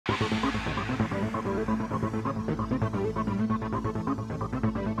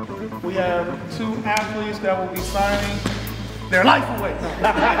we have 2 athletes that will be signing their life away.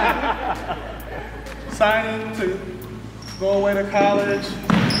 Signing to go away to college,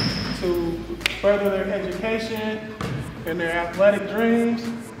 to further their education and their athletic dreams.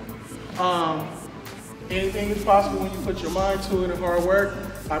 Anything is possible when you put your mind to it and hard work.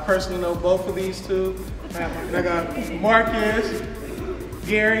 I personally know both of these two. I got Marcus,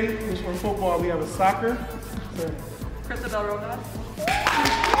 Gary, who's from football. We have a soccer. Christabel Rojas.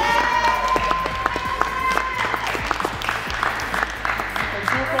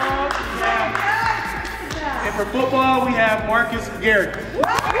 And for football, we have Marcus Garrett.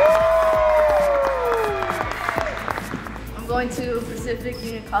 I'm going to Pacific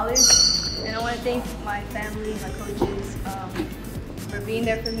Union College, and I want to thank my family, my coaches, for being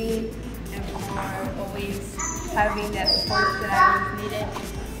there for me and for always having that support that I always needed.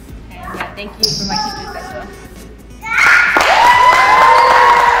 And yeah, thank you for my teachers as well.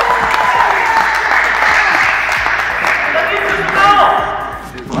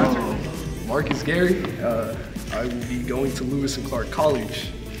 Marcus Gary. I will be going to Lewis and Clark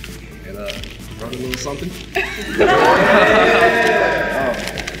College and run a little something.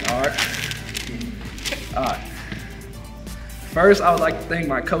 All right. First, I would like to thank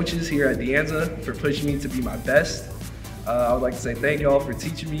my coaches here at DeAnza for pushing me to be my best. I would like to say thank y'all for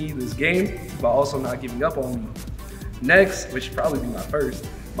teaching me this game, but also not giving up on me. Next, which should probably be my first,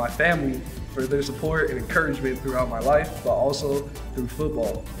 my family for their support and encouragement throughout my life, but also through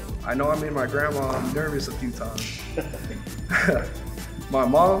football. I know I made my grandma nervous a few times. My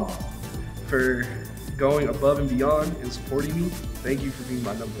mom for going above and beyond and supporting me. Thank you for being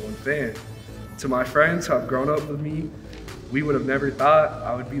my #1 fan. To my friends who have grown up with me, we would have never thought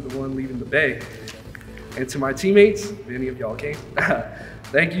I would be the one leaving the Bay. And to my teammates, many of y'all came,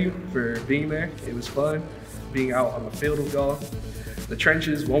 thank you for being there. It was fun being out on the field with y'all. The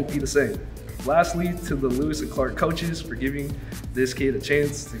trenches won't be the same. Lastly, to the Lewis and Clark coaches for giving this kid a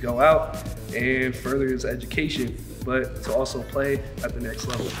chance to go out and further his education, but to also play at the next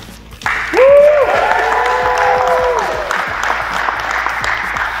level.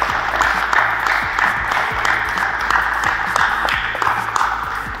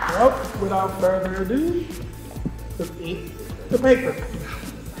 Well, without further ado, the paper.